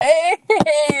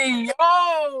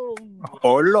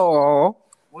Hola.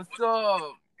 What's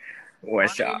up?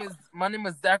 What's up? My name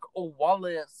is Zach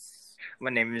O'Wallace, My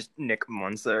name is Nick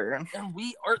Munzer. and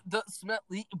we are the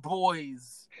Smelliest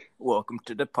boys. Welcome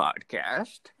to the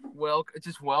podcast.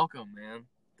 Welcome, man.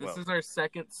 This is our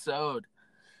second sode.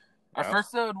 Our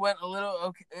first sode went a little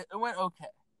okay. It went okay.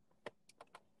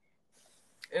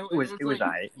 It was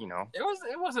alright,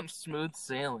 It wasn't smooth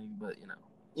sailing, but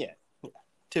Yeah.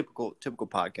 Typical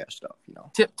podcast stuff,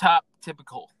 tip top,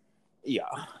 typical. Yeah.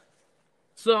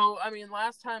 So,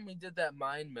 last time we did that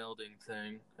mind melding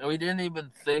thing, and we didn't even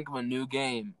think of a new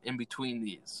game in between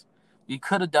these. We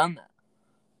could have done that.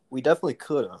 We definitely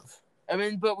could have.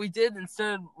 But we did.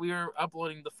 Instead, we were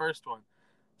uploading the first one.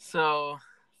 So,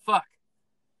 fuck.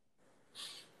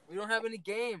 We don't have any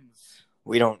games.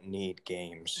 We don't need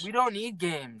games. We don't need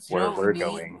games. Where we're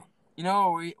going. You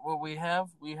know what we have?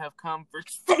 We have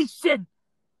conversation.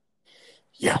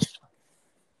 Yes.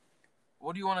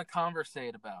 What do you want to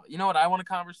conversate about? You know what I want to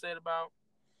conversate about?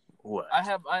 What? I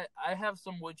have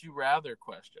some would you rather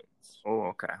questions.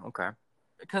 Oh, okay.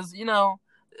 Because,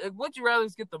 would you rather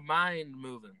get the mind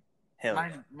moving? Hell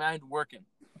mind working.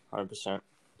 100%.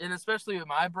 And especially with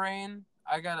my brain,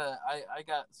 I got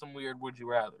some weird would you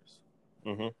rathers.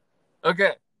 Mm-hmm.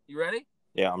 Okay, you ready?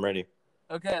 Yeah, I'm ready.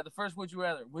 Okay, the first would you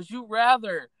rather. Would you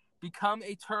rather become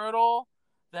a turtle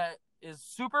that is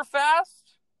super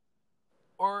fast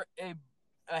or a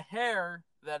hare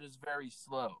that is very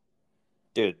slow?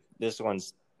 Dude, this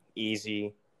one's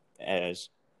easy as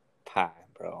pie,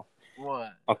 bro.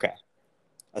 What? Okay.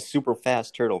 A super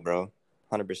fast turtle, bro.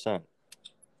 100%.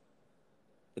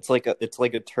 It's like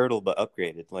a turtle but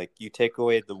upgraded. Like, you take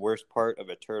away the worst part of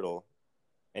a turtle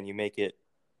and you make it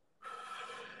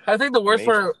I think the worst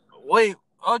amazing.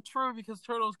 part... true, because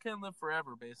turtles can live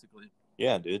forever, basically.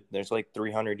 Yeah, dude. There's like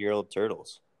 300-year-old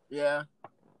turtles. Yeah.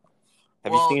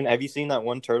 Have you seen that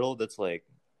one turtle that's like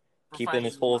keeping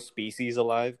his whole species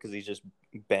alive because he's just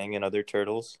banging other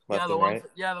turtles left and right?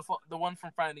 The one from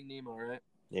Finding Nemo, right?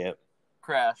 Yep.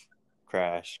 Crash.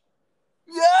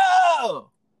 Yeah!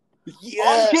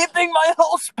 I'm keeping my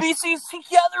whole species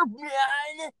together,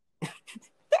 man!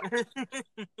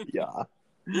 Yeah.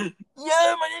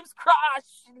 Yeah, my name's Crash!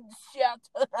 Shit!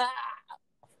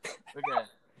 Okay.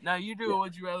 Now you do a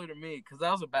would you rather to me, because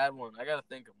that was a bad one. I gotta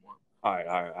think of one. All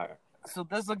right. So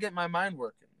this will get my mind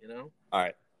working, All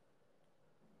right.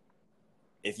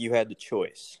 If you had the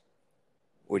choice,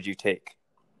 would you take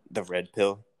the red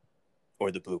pill or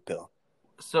the blue pill?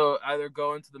 So either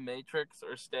go into the Matrix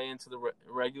or stay into the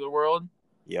regular world?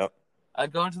 Yep.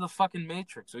 I'd go into the fucking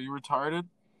Matrix. Are you retarded?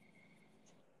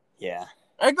 Yeah.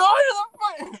 I go into the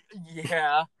fucking...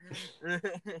 Yeah.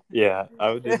 Yeah,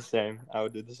 I would do the same. Come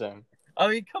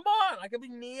on. I could be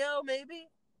Neo, maybe?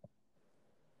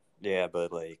 Yeah,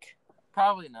 but like...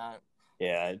 Probably not.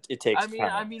 Yeah, it takes some when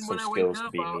I wake skills up,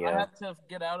 to be Neo. I have to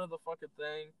get out of the fucking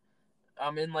thing.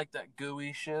 I'm in like that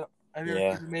gooey shit. Have you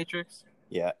ever seen The Matrix?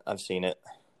 Yeah, I've seen it.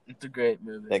 It's a great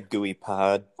movie. That gooey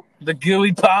pod. The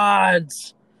gooey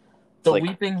pods. The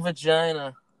weeping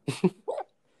vagina.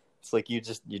 It's like you're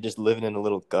just living in a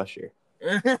little gusher.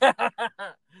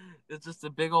 It's just a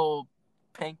big old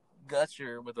pink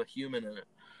gusher with a human in it.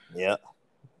 Yeah.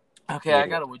 Okay, I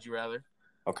got a would you rather.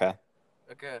 Okay.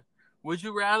 Would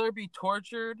you rather be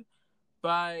tortured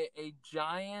by a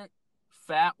giant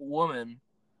fat woman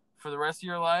for the rest of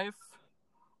your life,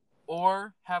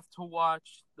 or have to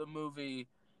watch the movie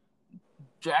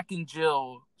Jack and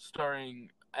Jill starring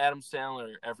Adam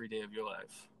Sandler every day of your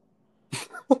life?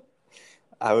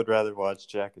 I would rather watch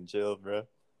Jack and Jill, bro.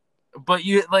 But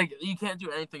you can't do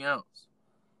anything else.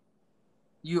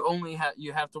 You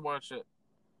have to watch it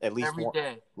at least every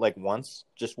day. Like once,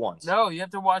 just once. No, you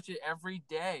have to watch it every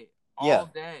day, all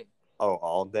day. Oh,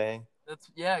 all day.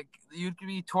 You'd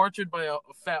be tortured by a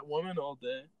fat woman all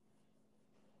day.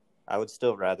 I would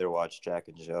still rather watch Jack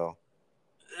and Jill.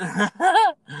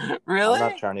 Really?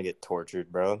 I'm not trying to get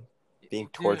tortured, bro. Being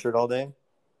tortured all day.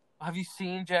 Have you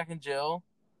seen Jack and Jill?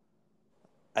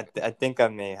 I think I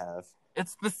may have.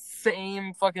 It's the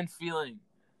same fucking feeling.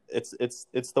 It's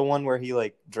the one where he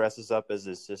like dresses up as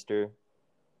his sister.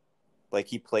 Like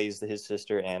he plays his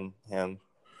sister and him.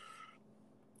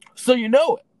 So you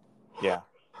know it. Yeah.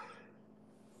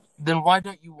 Then why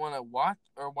don't you want to watch,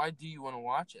 or why do you want to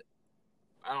watch it?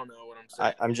 I don't know what I'm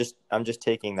saying. I'm just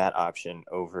taking that option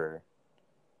over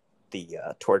the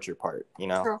torture part,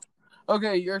 Sure.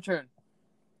 Okay, your turn.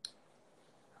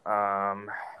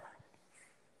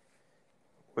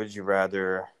 Would you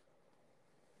rather?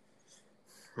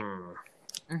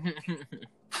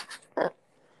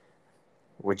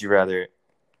 Would you rather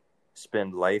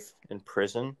spend life in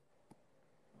prison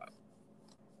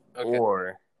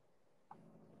or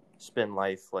spend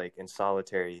life like in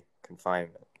solitary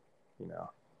confinement, you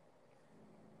know.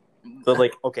 But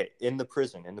like, okay, in the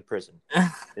prison,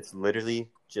 it's literally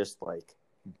just like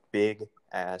big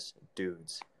ass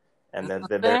dudes, and It's then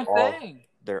the they're same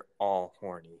all thing.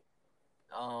 horny.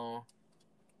 Oh.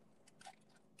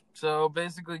 So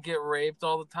basically get raped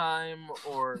all the time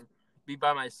or be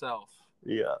by myself.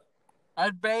 Yeah.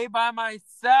 I'd be by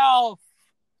myself.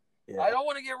 Yeah. I don't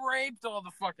want to get raped all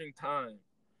the fucking time.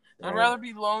 I'd Yeah. rather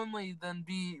be lonely than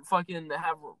be fucking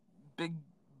have big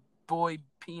boy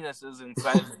penises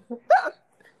inside me.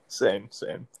 Same.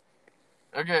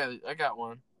 Okay, I got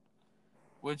one.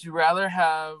 Would you rather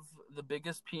have the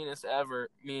biggest penis ever,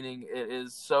 meaning it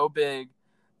is so big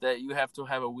that you have to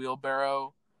have a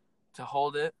wheelbarrow to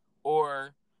hold it,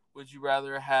 or would you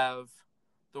rather have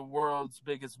the world's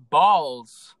biggest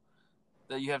balls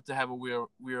that you have to have a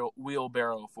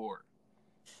wheelbarrow for?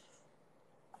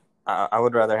 I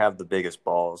would rather have the biggest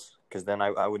balls, because then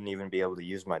I wouldn't even be able to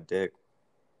use my dick.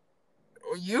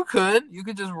 Or you could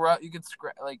just rub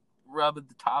at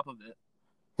the top of it,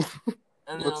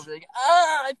 and then it'll be like,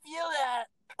 I feel that.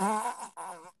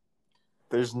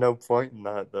 There's no point in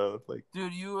that though. Like,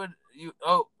 Dude,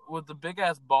 with the big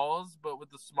ass balls, but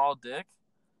with the small dick,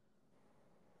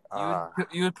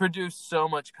 you would produce so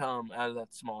much cum out of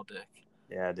that small dick.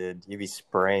 Yeah, dude, you'd be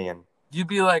spraying. You'd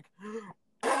be like,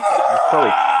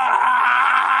 probably,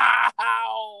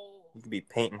 you could be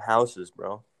painting houses,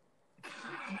 bro.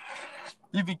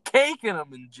 You'd be caking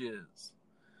them in jizz.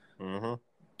 Mm-hmm.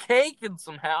 Caking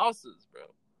some houses,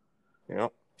 bro.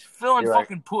 Yep. Filling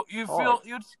fucking pool. You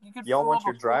could. Y'all want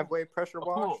your driveway pressure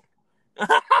washed?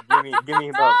 give me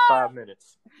about 5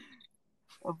 minutes.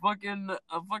 A fucking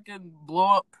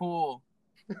blow up pool.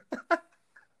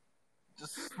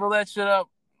 Just fill that shit up,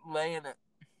 lay in it.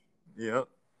 Yep.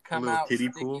 Come a little out kiddie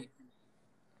sticky. pool.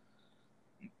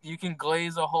 You can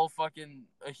glaze a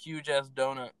huge ass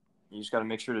donut. You just gotta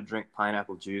make sure to drink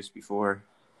pineapple juice before.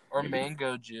 Or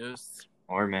mango juice.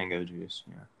 Or mango juice,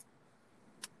 yeah.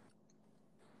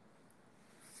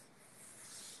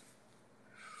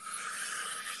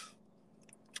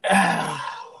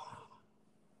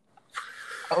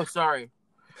 Oh, sorry.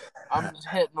 I'm just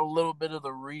hitting a little bit of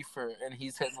the reefer, and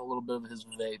he's hitting a little bit of his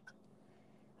vape.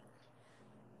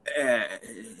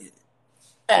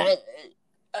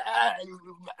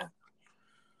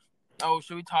 Oh,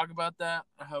 should we talk about that?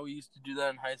 How we used to do that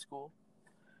in high school?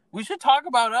 We should talk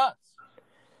about us.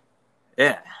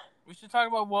 Yeah. We should talk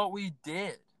about what we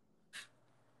did.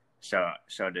 So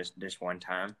this one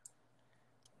time,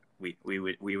 we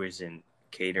was in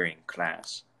catering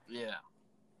class. Yeah.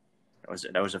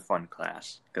 That was a fun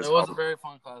class. It was a very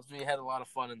fun class. We had a lot of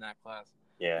fun in that class.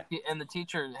 Yeah. And the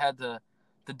teacher had to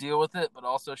deal with it, but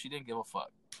also she didn't give a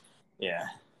fuck. Yeah.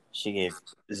 She gave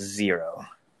 0.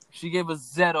 She gave a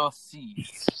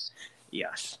ZC.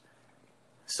 Yes.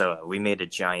 So we made a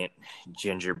giant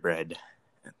gingerbread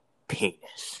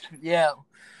penis. Yeah.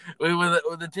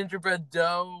 With the gingerbread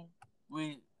dough,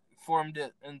 we formed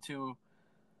it into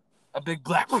a big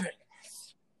black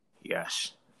penis.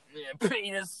 Yes. Yeah,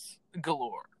 penis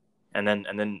galore. And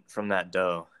then from that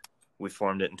dough, we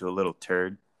formed it into a little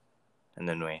turd, and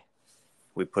then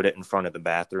we put it in front of the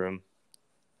bathroom,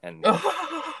 and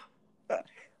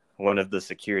one of the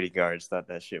security guards thought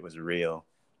that shit was real.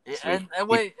 Yeah, so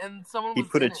and someone was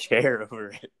put a chair over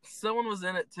it. Someone was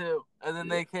in it too, and then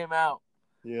they came out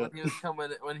when he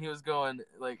was going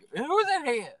like, "Who's in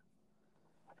here?"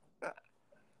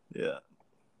 Yeah.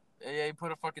 Yeah, he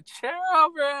put a fucking chair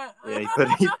over it. Yeah,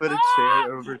 he put a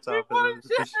chair over top of it.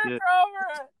 Over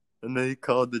it. And then he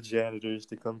called the janitors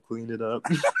to come clean it up.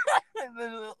 And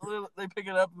then they pick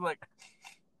it up and like,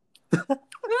 "This is a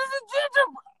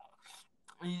gingerbread."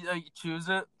 You choose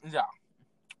it. Yeah.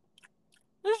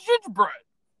 This is gingerbread.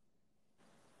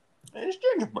 It's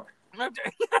gingerbread.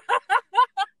 Okay.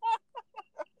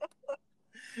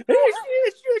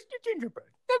 It's just a gingerbread.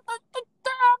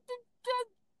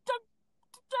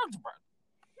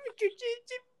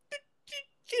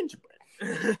 Gingerbread.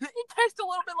 It tastes a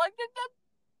little bit like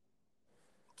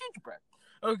gingerbread.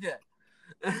 Okay.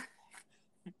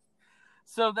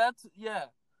 So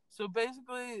So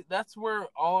basically, that's where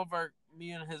all of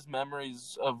me and his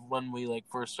memories of when we like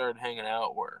first started hanging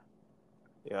out were.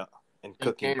 Yeah, in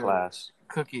cooking class.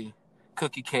 Cookie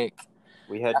cake.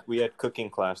 We had cooking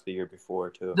class the year before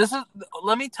too. I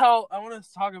want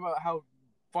to talk about how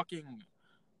fucking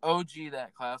OG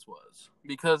that class was,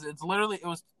 because it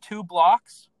was 2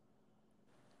 blocks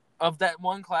of that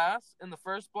one class. In the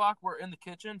first block, we're in the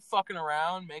kitchen fucking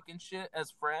around, making shit as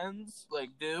friends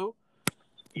like do.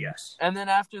 Yes. And then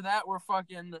after that, we're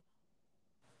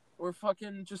We're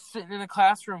fucking just sitting in a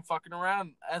classroom fucking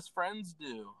around as friends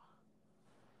do.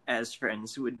 As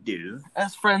friends would do.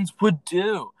 As friends would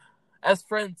do. As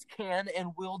friends can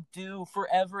and will do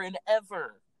forever and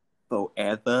ever.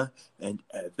 Forever and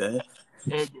ever.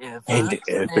 And ever. And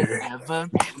ever. And ever.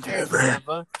 And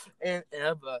ever. And ever. And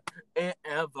ever. And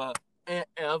ever. And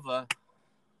ever.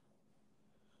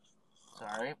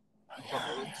 Sorry.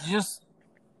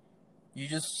 You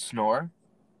just snore?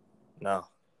 No.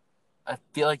 I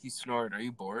feel like you snored. Are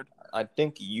you bored? I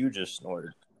think you just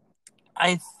snorted.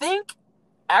 I think,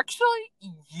 actually,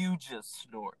 you just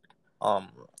snored.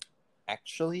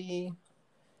 Actually,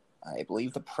 I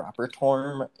believe the proper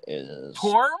term is...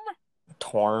 Torm?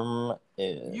 Torm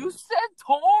is... You said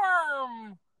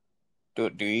torm!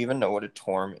 Do you even know what a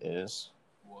torm is?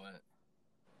 What?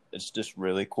 It's this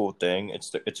really cool thing.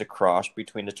 It's a cross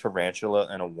between a tarantula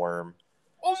and a worm.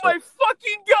 Oh my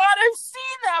fucking god, I've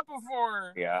seen that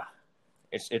before! Yeah.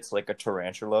 It's like a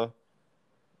tarantula,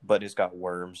 but it's got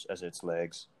worms as its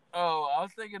legs. Oh, I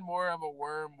was thinking more of a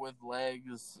worm with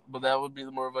legs, but that would be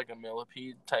more of like a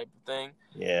millipede type of thing.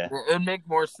 Yeah. It would make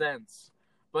more sense.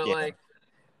 But Yeah. like,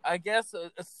 I guess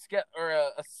a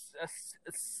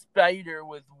spider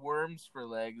with worms for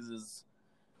legs is...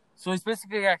 So he's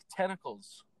basically got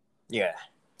tentacles. Yeah.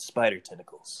 Spider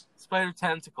tentacles. Spider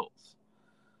tentacles.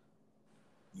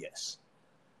 Yes.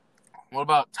 What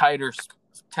about tighter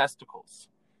testicles?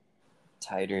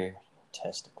 Tighter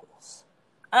testicles.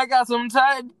 I got some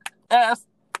tight ass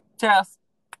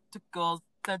testicles.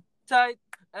 Tight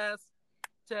ass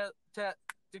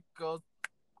testicles.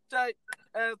 Tight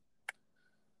ass.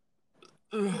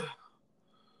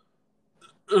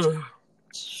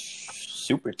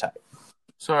 Super tight.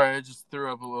 Sorry, I just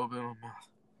threw up a little bit in my mouth.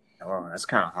 Oh, that's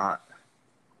kind of hot.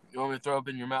 You want me to throw up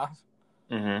in your mouth?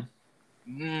 Mm-hmm.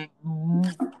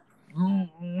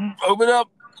 Open up.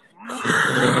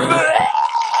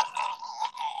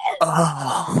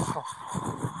 Oh.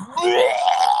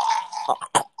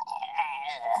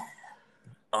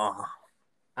 Oh.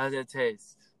 How did it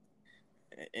taste?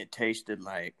 It tasted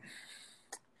like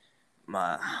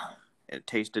It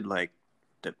tasted like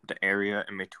the area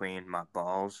in between my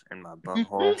balls and my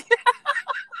butthole.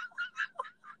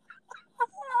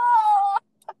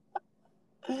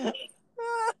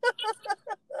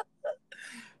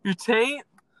 Your taint?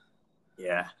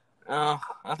 Yeah. Oh,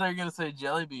 I thought you were gonna say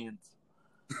jelly beans.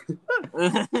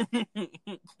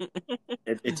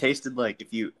 It tasted like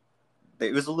it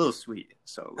was a little sweet,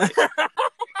 so like,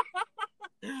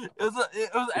 it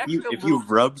was actually if you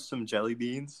rub some jelly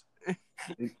beans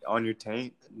on your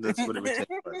taint, that's what it would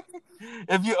taste like.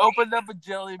 If you opened up a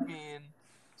jelly bean,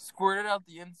 squirted out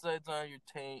the insides on your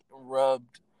taint, and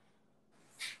rubbed.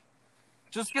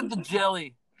 Just get the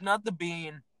jelly, not the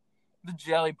bean. The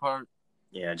jelly part.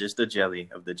 Yeah, just the jelly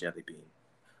of the jelly bean.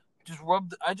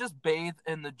 I just bathe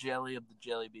in the jelly of the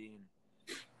jelly bean.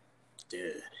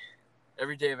 Dude.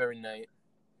 Every day of every night.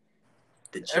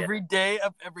 The every day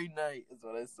of every night is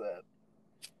what I said.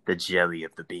 The jelly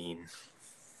of the bean.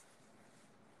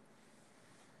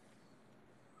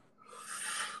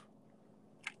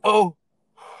 Oh.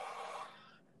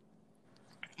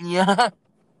 Yeah.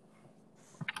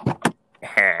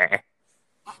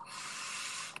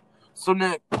 So,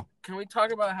 Nick, can we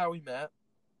talk about how we met?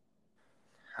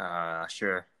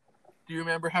 Sure. Do you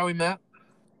remember how we met?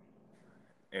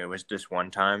 It was this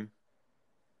one time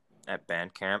at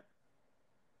band camp.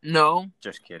 No.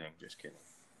 Just kidding.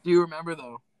 Do you remember,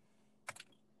 though?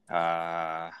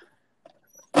 I'm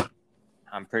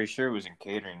pretty sure it was in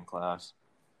catering class.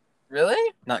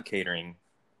 Really? Not catering,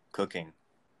 cooking,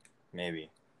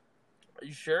 maybe. Are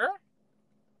you sure?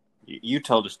 You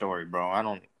tell the story, bro. I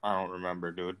don't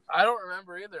remember, dude. I don't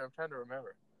remember either. I'm trying to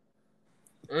remember.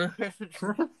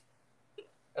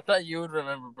 I thought you would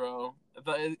remember, bro.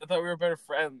 I thought we were better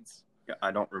friends.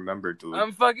 I don't remember, dude.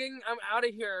 I'm out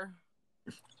of here.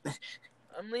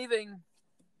 I'm leaving.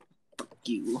 Fuck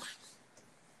you.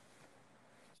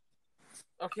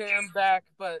 Okay, I'm back,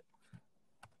 but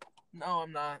no,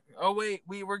 I'm not. Oh wait,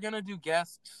 we were gonna do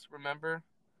guests, remember?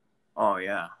 Oh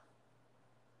yeah.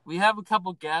 We have a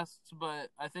couple guests, but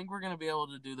I think we're gonna be able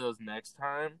to do those next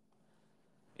time.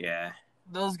 Yeah.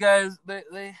 Those guys, they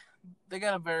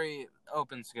got a very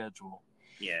open schedule.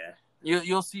 Yeah.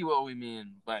 You'll see what we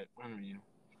mean by when you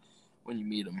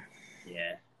meet them.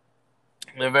 Yeah.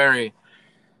 They're very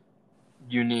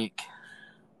unique.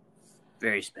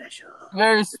 Very special.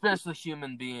 Very special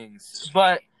human beings.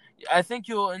 But I think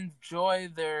you'll enjoy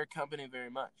their company very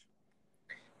much.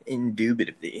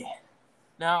 Indubitably.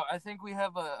 Now, I think we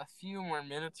have a few more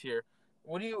minutes here.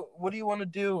 What do you want to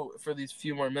do for these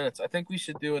few more minutes? I think we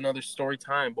should do another story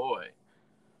time, boy.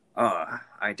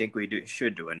 I think we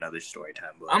should do another story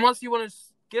time, boy. Unless you want to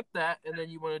skip that and then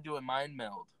you want to do a mind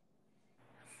meld.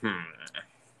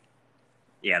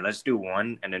 Yeah, let's do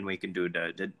one, and then we can do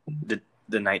the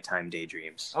nighttime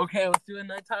daydreams. Okay, let's do a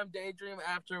nighttime daydream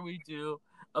after we do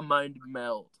a mind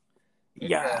meld. Okay.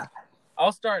 Yeah.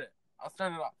 I'll start it. I'll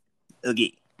start it off.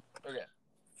 Okay.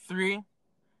 3,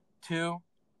 2,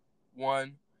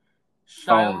 1. Shia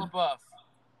Phone. LaBeouf.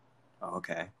 Oh,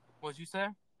 okay. What'd you say?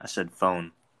 I said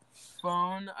phone.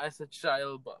 Phone. I said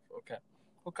Shia LaBeouf.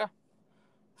 Okay.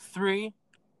 3,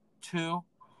 2,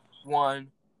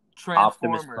 1.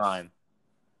 Transformers. Optimus Prime.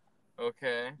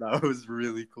 Okay. That was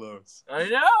really close. I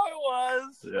know it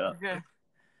was. Yeah.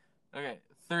 Okay.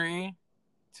 3,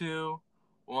 2,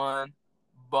 1.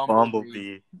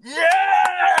 Bumblebee.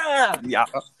 Yeah! Yeah.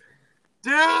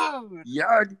 Dude!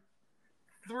 Yeah.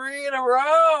 3 in a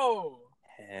row!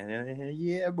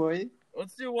 Yeah, boy.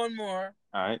 Let's do one more.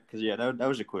 All right, because, that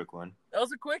was a quick one. That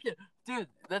was a quick hit. Dude,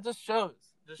 that just shows.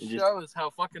 Shows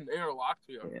how fucking interlocked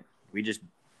we are. Yeah. We just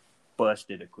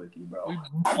busted a quickie, bro. We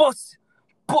bust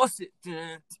it.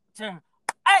 Dun, dun, dun.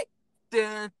 Hey! Dun,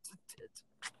 dun, dun, dun.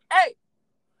 Hey!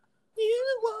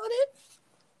 You want it.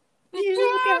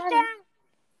 You got it.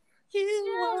 You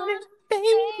want it,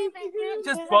 baby.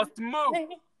 Just bust a move. I'm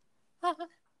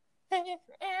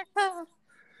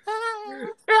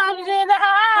hitting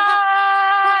high.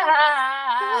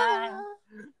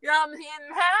 I'm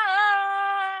hitting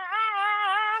high.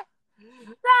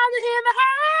 I'm hitting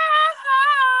high.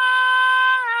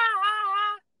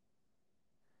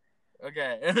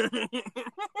 Okay.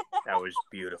 That was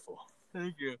beautiful.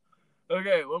 Thank you.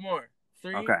 Okay, one more.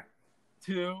 3, Okay.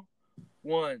 2,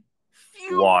 1.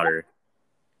 Water.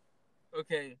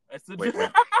 Okay, I said. Wait.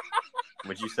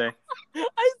 What'd you say?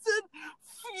 I said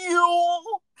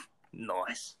fuel.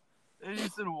 Nice. And you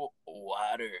said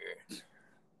water.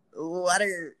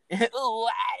 Water.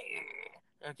 Water.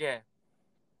 Okay.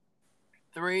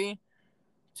 3,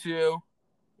 2,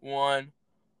 1.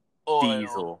 Oil.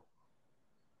 Diesel.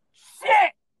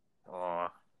 Shit.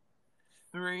 Aw.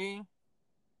 3,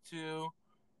 2,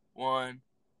 1.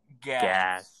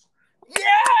 Gas.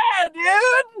 Yeah,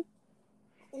 dude.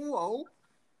 Whoa.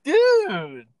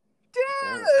 Dude.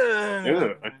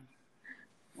 Dude.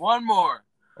 One more.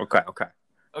 Okay.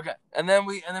 Okay, and then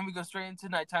we go straight into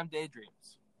nighttime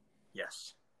daydreams.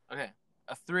 Yes. Okay,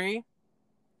 a 3,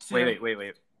 2. Wait.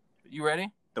 You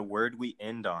ready? The word we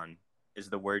end on is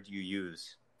the word you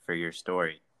use for your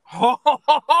story.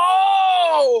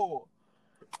 Oh,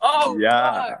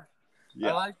 yeah. Fuck.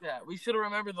 I like that. We should have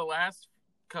remembered the last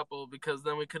couple because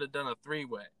then we could have done a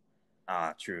 3-way.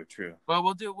 Ah, true. But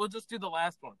we'll just do the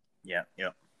last one. Yeah.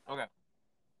 Okay.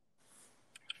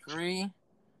 3,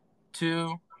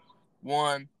 2,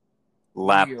 1.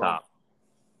 Laptop.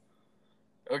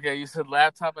 Wheel. Okay, you said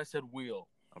laptop. I said wheel.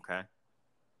 Okay.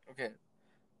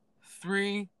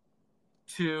 3,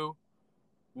 2,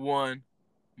 1.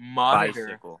 Monitor.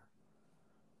 Bicycle.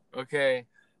 Okay.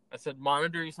 I said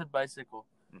monitor. You said bicycle.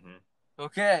 Mm-hmm.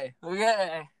 Okay.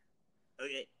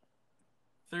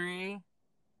 3,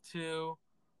 2,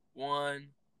 1.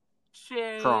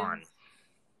 Chain. Tron.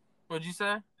 What'd you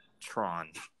say?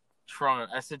 Tron.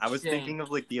 I said I was chain. thinking of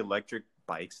like the electric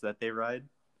bikes that they ride.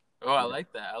 Oh, I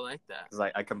like that.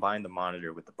 Because I combined the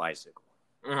monitor with the bicycle.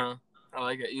 I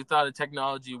like it. You thought of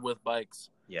technology with bikes.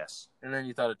 Yes. And then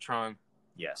you thought of Tron.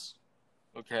 Yes.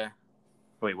 Okay.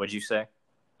 Wait, what'd you say?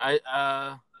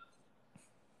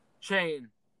 Chain.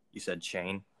 You said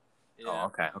chain? Yeah. Oh,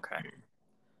 okay.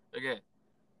 Okay.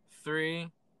 3,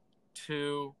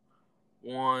 2,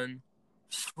 1.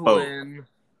 Spoke. Flynn.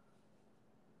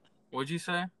 What'd you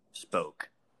say? Spoke.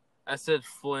 I said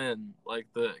Flynn, like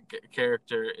the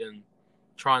character in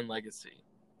Tron Legacy.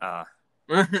 I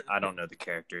don't know the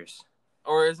characters.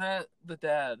 Or is that the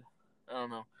dad? I don't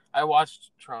know. I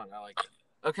watched Tron. I like it.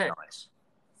 Okay. Nice.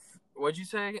 What'd you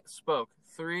say? Spoke.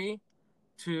 3,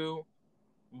 2,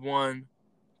 1.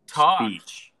 Talk.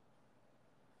 Speech.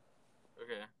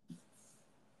 Okay.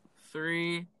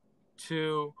 3,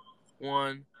 2,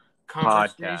 1.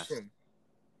 Conversation.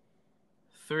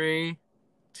 3,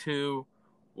 2,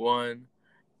 1.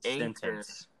 Anchor.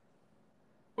 Sentence.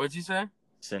 What'd you say?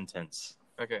 Sentence.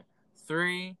 Okay.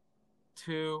 3,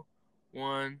 2,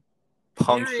 1.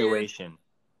 Punctuation.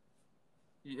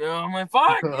 Oh my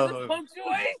fuck! It's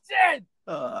punctuation.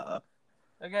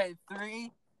 Okay.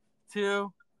 3,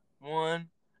 2, 1.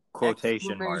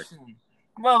 Quotation mark.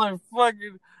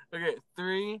 Motherfucker. Okay.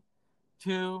 3,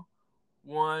 2,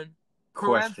 1.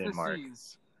 Question mark.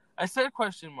 I said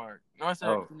question mark. No, I said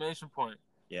exclamation point.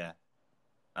 Yeah.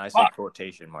 I said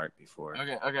quotation mark before.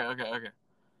 Okay.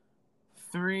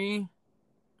 3.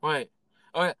 Wait.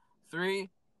 Okay. 3,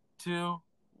 2,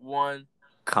 1.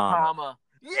 Comma.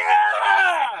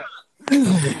 Yeah!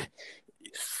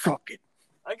 Fuck it.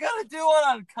 I gotta do one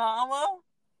on comma.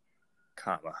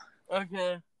 Comma.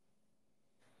 Okay.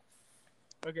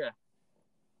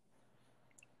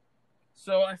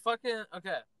 So I fucking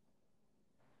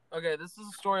Okay, this is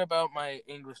a story about my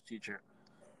English teacher.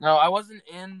 Now, I wasn't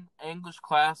in English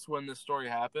class when this story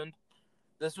happened.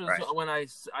 This was when I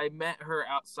met her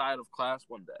outside of class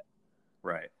one day.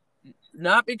 Right.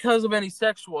 Not because of any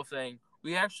sexual thing.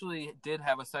 We actually did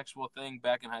have a sexual thing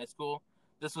back in high school.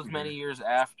 This was many years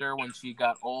after, when she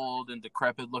got old and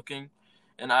decrepit looking.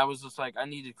 And I was just like, I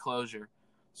needed closure.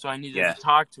 So I needed to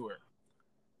talk to her.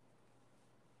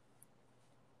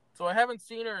 So I haven't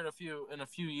seen her in a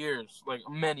few years, like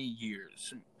many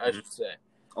years, I should say.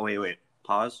 Oh wait,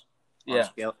 pause. Yeah.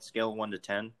 On scale 1 to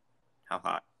 10, how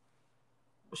hot?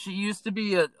 She used to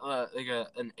be an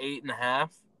 8.5.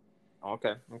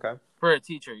 Okay. For a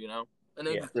teacher,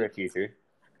 For a teacher.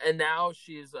 And now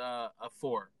she's a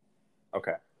 4.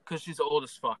 Okay. Because she's old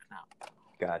as fuck now.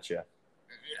 Gotcha.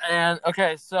 And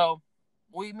okay, so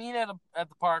we meet at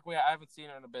the park. I haven't seen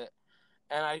her in a bit.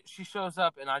 And she shows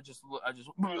up, and I just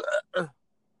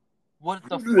what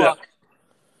the fuck?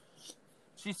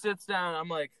 She sits down, and I'm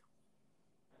like,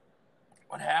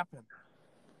 what happened?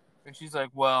 And she's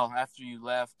like, well, after you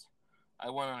left, I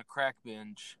went on a crack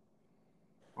binge.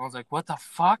 I was like, what the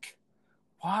fuck?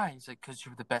 Why? He's like, because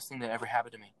you were the best thing that ever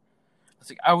happened to me. I was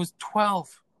like, I was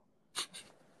 12.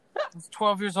 I was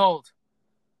 12 years old.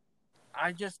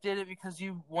 I just did it because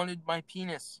you wanted my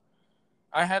penis.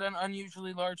 I had an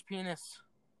unusually large penis.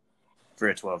 For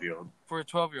a 12-year-old. For a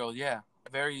 12-year-old, yeah.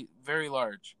 Very, very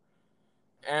large.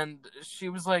 And she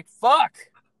was like, fuck.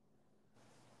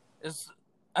 It's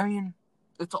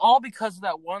all because of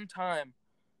that one time.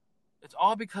 It's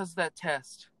all because of that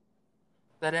test.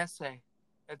 That essay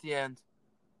at the end.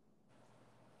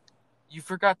 You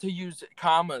forgot to use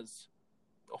commas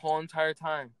the whole entire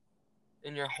time.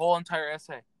 In your whole entire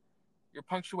essay. Your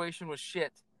punctuation was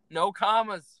shit. No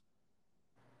commas.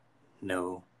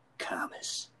 No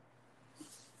commas.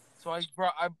 So I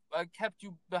kept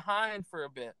you behind for a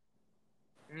bit.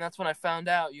 And that's when I found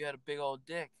out you had a big old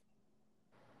dick.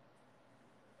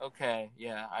 Okay,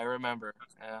 yeah, I remember.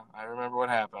 Yeah, I remember what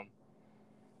happened.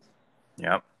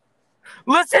 Yep.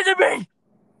 Listen to me!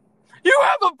 You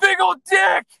have a big old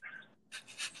dick!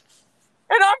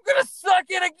 And I'm gonna suck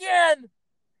it again!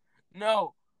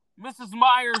 No. Mrs.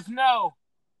 Myers, no.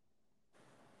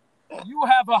 You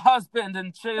have a husband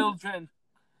and children.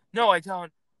 No, I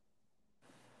don't.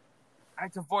 I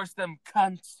divorced them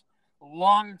cunts a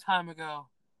long time ago.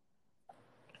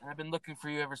 And I've been looking for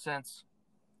you ever since.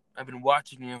 I've been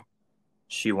watching you.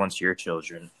 She wants your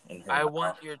children. I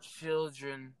want your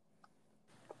children.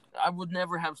 I would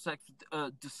never have sex with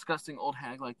a disgusting old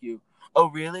hag like you. Oh,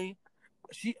 really?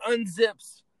 She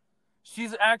unzips.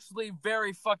 She's actually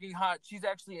very fucking hot. She's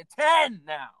actually a 10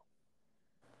 now.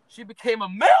 She became a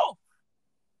MILF.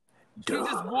 She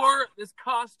just wore this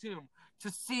costume to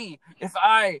see if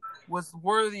I was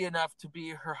worthy enough to be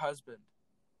her husband.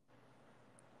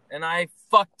 And I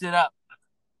fucked it up.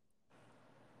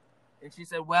 And she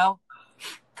said, well,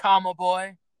 comma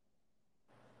boy,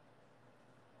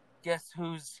 guess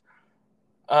who's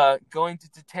going to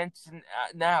detention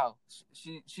now?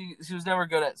 She was never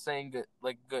good at saying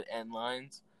good end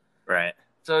lines. Right.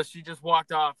 So she just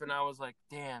walked off, and I was like,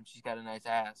 damn, she's got a nice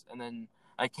ass. And then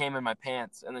I came in my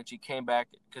pants, and then she came back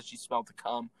because she smelled the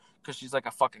cum, because she's like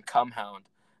a fucking cum hound.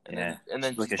 And then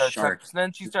she's like a shark.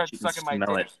 She started sucking my dick.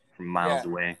 Smell it from miles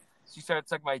away. She started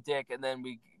sucking my dick, and then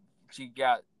she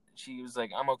was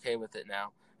like, I'm okay with it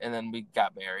now. And then we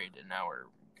got married, and now we're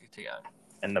together.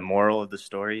 And the moral of the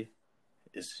story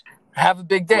is, have a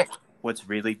big dick. What's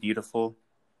really beautiful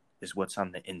is what's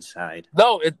on the inside.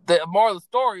 No, the moral of the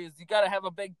story is you gotta have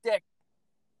a big dick.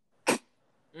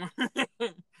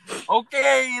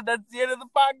 Okay, that's the